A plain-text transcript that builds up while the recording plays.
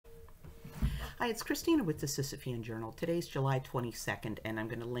Hi, it's Christina with the Sisyphean Journal. Today's July 22nd, and I'm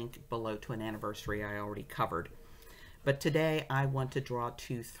going to link below to an anniversary I already covered. But today I want to draw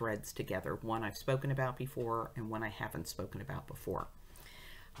two threads together, one I've spoken about before and one I haven't spoken about before.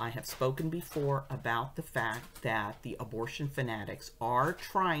 I have spoken before about the fact that the abortion fanatics are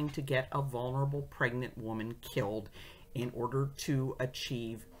trying to get a vulnerable pregnant woman killed in order to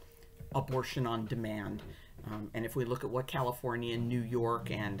achieve abortion on demand. And if we look at what California, New York,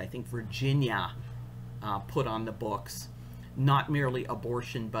 and I think Virginia put on the books, not merely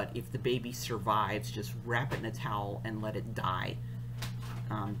abortion, but if the baby survives, just wrap it in a towel and let it die,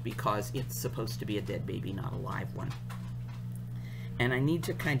 because it's supposed to be a dead baby, not a live one. And I need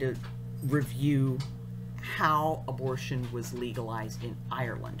to kind of review how abortion was legalized in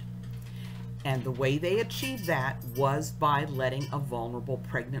Ireland. And the way they achieved that was by letting a vulnerable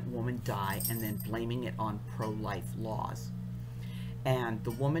pregnant woman die and then blaming it on pro-life laws. And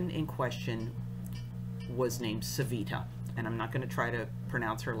the woman in question was named Savita. And I'm not going to try to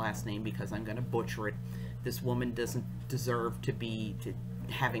pronounce her last name because I'm going to butcher it. This woman doesn't deserve to be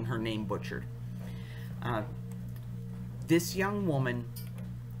having her name butchered. This young woman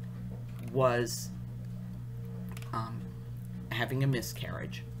was having a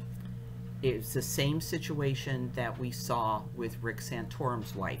miscarriage. It's the same situation that we saw with Rick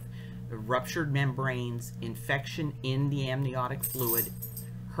Santorum's wife. The ruptured membranes, infection in the amniotic fluid,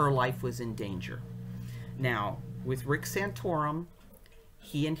 her life was in danger. Now, with Rick Santorum,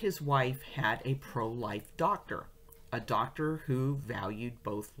 he and his wife had a pro-life doctor, a doctor who valued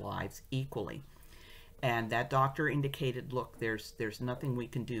both lives equally. And that doctor indicated, look, there's nothing we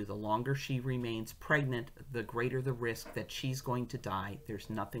can do. The longer she remains pregnant, the greater the risk that she's going to die. There's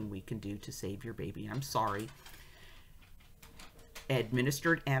nothing we can do to save your baby. I'm sorry.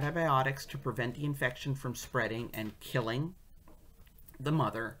 Administered antibiotics to prevent the infection from spreading and killing the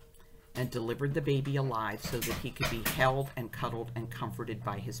mother, and delivered the baby alive so that he could be held and cuddled and comforted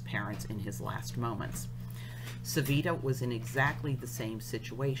by his parents in his last moments. Savita was in exactly the same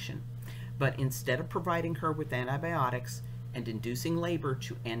situation. But instead of providing her with antibiotics and inducing labor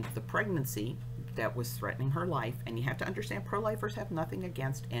to end the pregnancy that was threatening her life, and you have to understand, pro-lifers have nothing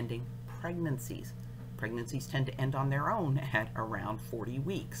against ending pregnancies. Pregnancies tend to end on their own at around 40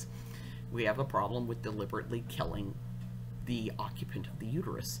 weeks. We have a problem with deliberately killing the occupant of the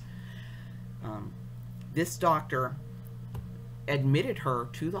uterus. This doctor admitted her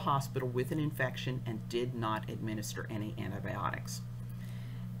to the hospital with an infection and did not administer any antibiotics.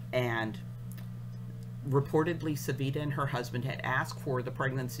 And reportedly, Savita and her husband had asked for the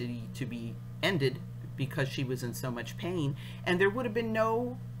pregnancy to be ended because she was in so much pain, and there would have been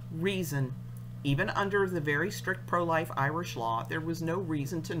no reason, even under the very strict pro-life Irish law, there was no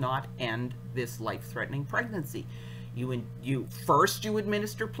reason to not end this life-threatening pregnancy. First you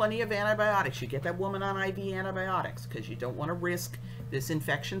administer plenty of antibiotics. You get that woman on IV antibiotics because you don't want to risk this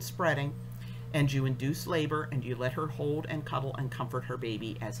infection spreading. And you induce labor, and you let her hold and cuddle and comfort her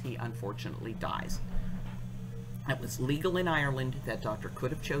baby as he unfortunately dies. It was legal in Ireland. That doctor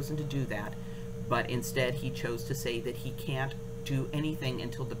could have chosen to do that, but instead he chose to say that he can't do anything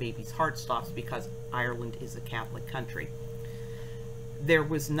until the baby's heart stops because Ireland is a Catholic country. There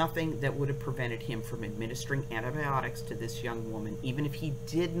was nothing that would have prevented him from administering antibiotics to this young woman. Even if he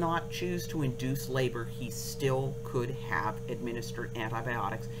did not choose to induce labor, he still could have administered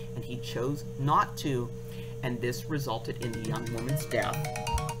antibiotics, and he chose not to, and this resulted in the young woman's death.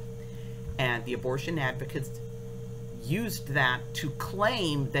 And the abortion advocates used that to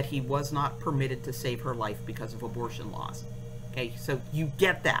claim that he was not permitted to save her life because of abortion laws. Okay, so you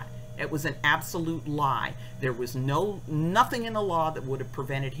get that. It was an absolute lie. There was nothing in the law that would have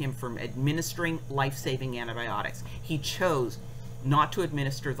prevented him from administering life-saving antibiotics. He chose not to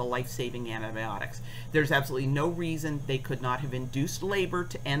administer the life-saving antibiotics. There's absolutely no reason they could not have induced labor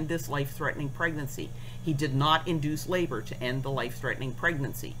to end this life-threatening pregnancy. He did not induce labor to end the life-threatening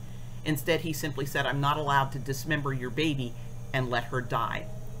pregnancy. Instead, he simply said, I'm not allowed to dismember your baby and let her die.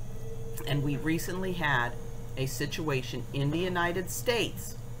 And we recently had a situation in the United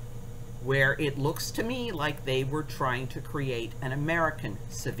States where it looks to me like they were trying to create an American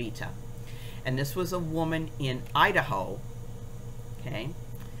Savita. And this was a woman in Idaho, okay,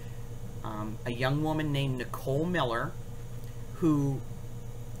 a young woman named Nicole Miller, who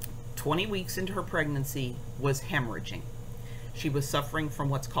 20 weeks into her pregnancy was hemorrhaging. She was suffering from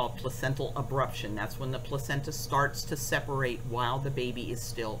what's called placental abruption. That's when the placenta starts to separate while the baby is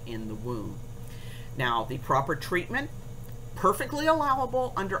still in the womb. Now, the proper treatment, perfectly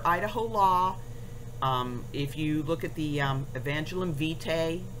allowable under Idaho law. If you look at the Evangelium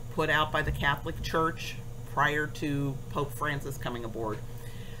Vitae put out by the Catholic Church prior to Pope Francis coming aboard,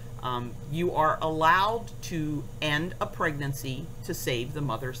 You are allowed to end a pregnancy to save the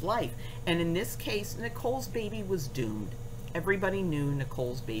mother's life. And in this case, Nicole's baby was doomed. Everybody knew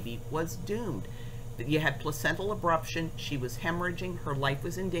Nicole's baby was doomed. You had placental abruption. She was hemorrhaging. Her life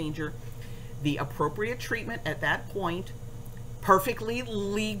was in danger. The appropriate treatment at that point, perfectly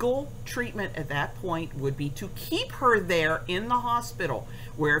legal treatment at that point, would be to keep her there in the hospital,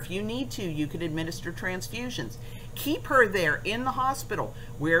 where if you need to, you could administer transfusions. Keep her there in the hospital,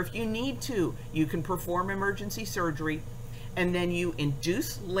 where if you need to, you can perform emergency surgery, and then you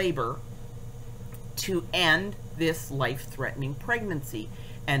induce labor to end this life-threatening pregnancy.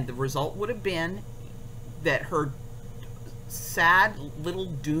 And the result would have been that her sad little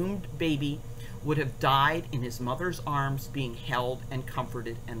doomed baby would have died in his mother's arms, being held and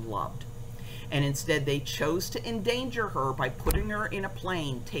comforted and loved. And instead they chose to endanger her by putting her in a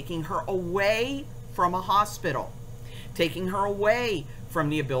plane, taking her away from a hospital, taking her away from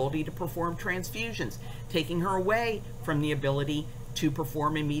the ability to perform transfusions, taking her away from the ability to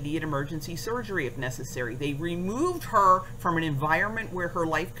perform immediate emergency surgery if necessary. They removed her from an environment where her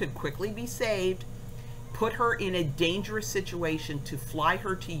life could quickly be saved, put her in a dangerous situation to fly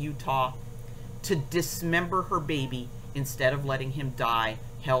her to Utah to dismember her baby instead of letting him die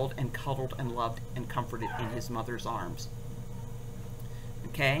held and cuddled and loved and comforted in his mother's arms.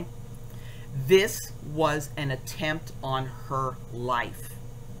 Okay? This was an attempt on her life.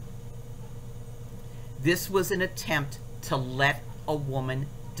 This was an attempt to let a woman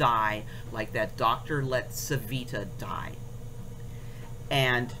die like that doctor let Savita die.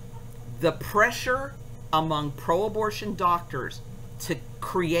 And the pressure among pro-abortion doctors to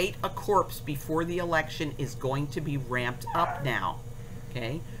create a corpse before the election is going to be ramped up now.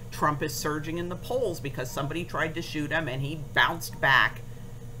 Okay? Trump is surging in the polls because somebody tried to shoot him and he bounced back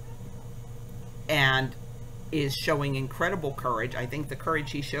and is showing incredible courage. I think the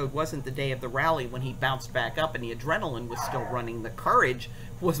courage he showed wasn't the day of the rally when he bounced back up and the adrenaline was still running. The courage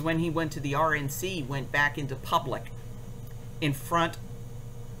was when he went to the RNC, went back into public in front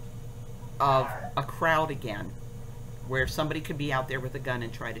of a crowd again, where somebody could be out there with a gun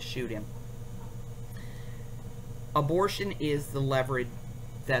and try to shoot him. Abortion is the leverage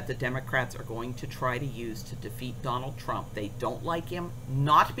that the Democrats are going to try to use to defeat Donald Trump. They don't like him,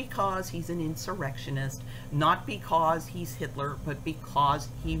 not because he's an insurrectionist, not because he's Hitler, but because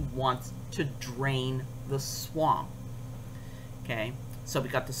he wants to drain the swamp. Okay? So we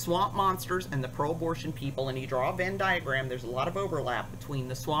got the swamp monsters and the pro-abortion people, and you draw a Venn diagram, there's a lot of overlap between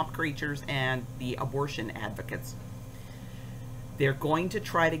the swamp creatures and the abortion advocates. They're going to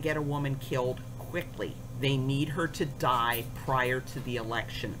try to get a woman killed quickly. They need her to die prior to the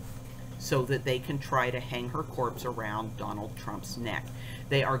election so that they can try to hang her corpse around Donald Trump's neck.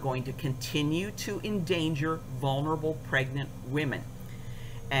 They are going to continue to endanger vulnerable pregnant women.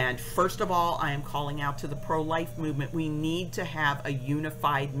 And first of all, I am calling out to the pro-life movement. We need to have a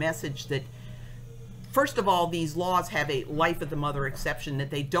unified message that, first of all, these laws have a life of the mother exception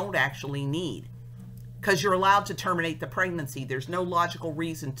that they don't actually need. Because you're allowed to terminate the pregnancy. There's no logical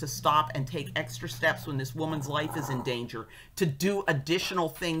reason to stop and take extra steps when this woman's life is in danger, to do additional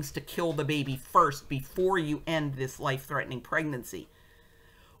things to kill the baby first before you end this life-threatening pregnancy.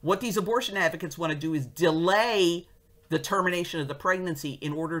 What these abortion advocates want to do is delay the termination of the pregnancy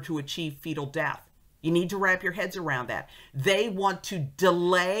in order to achieve fetal death. You need to wrap your heads around that. They want to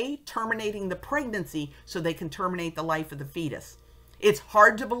delay terminating the pregnancy so they can terminate the life of the fetus. It's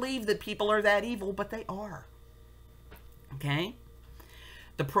hard to believe that people are that evil, but they are. Okay?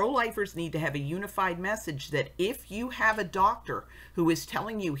 The pro-lifers need to have a unified message that if you have a doctor who is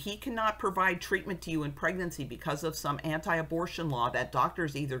telling you he cannot provide treatment to you in pregnancy because of some anti-abortion law, that doctor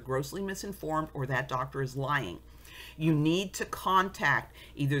is either grossly misinformed or that doctor is lying. You need to contact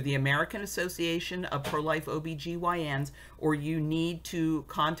either the American Association of Pro-Life OBGYNs, or you need to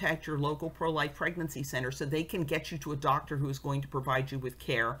contact your local pro-life pregnancy center so they can get you to a doctor who is going to provide you with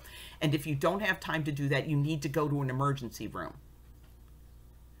care. And if you don't have time to do that, you need to go to an emergency room.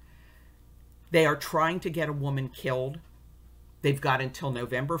 They are trying to get a woman killed. They've got until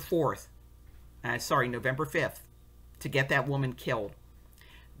November 5th to get that woman killed.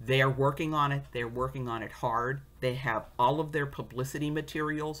 They are working on it. They're working on it hard. They have all of their publicity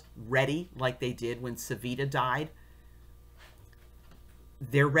materials ready, like they did when Savita died.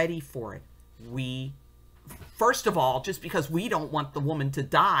 They're ready for it. First of all, just because we don't want the woman to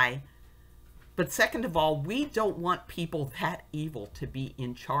die, but second of all, we don't want people that evil to be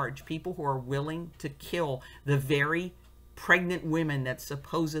in charge. People who are willing to kill the very pregnant women that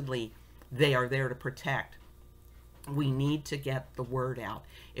supposedly they are there to protect. We need to get the word out.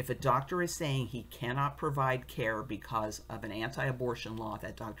 If a doctor is saying he cannot provide care because of an anti-abortion law,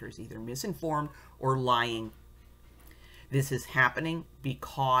 that doctor is either misinformed or lying. This is happening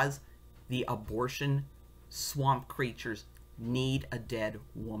because the abortion swamp creatures need a dead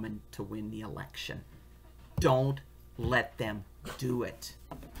woman to win the election. Don't let them do it.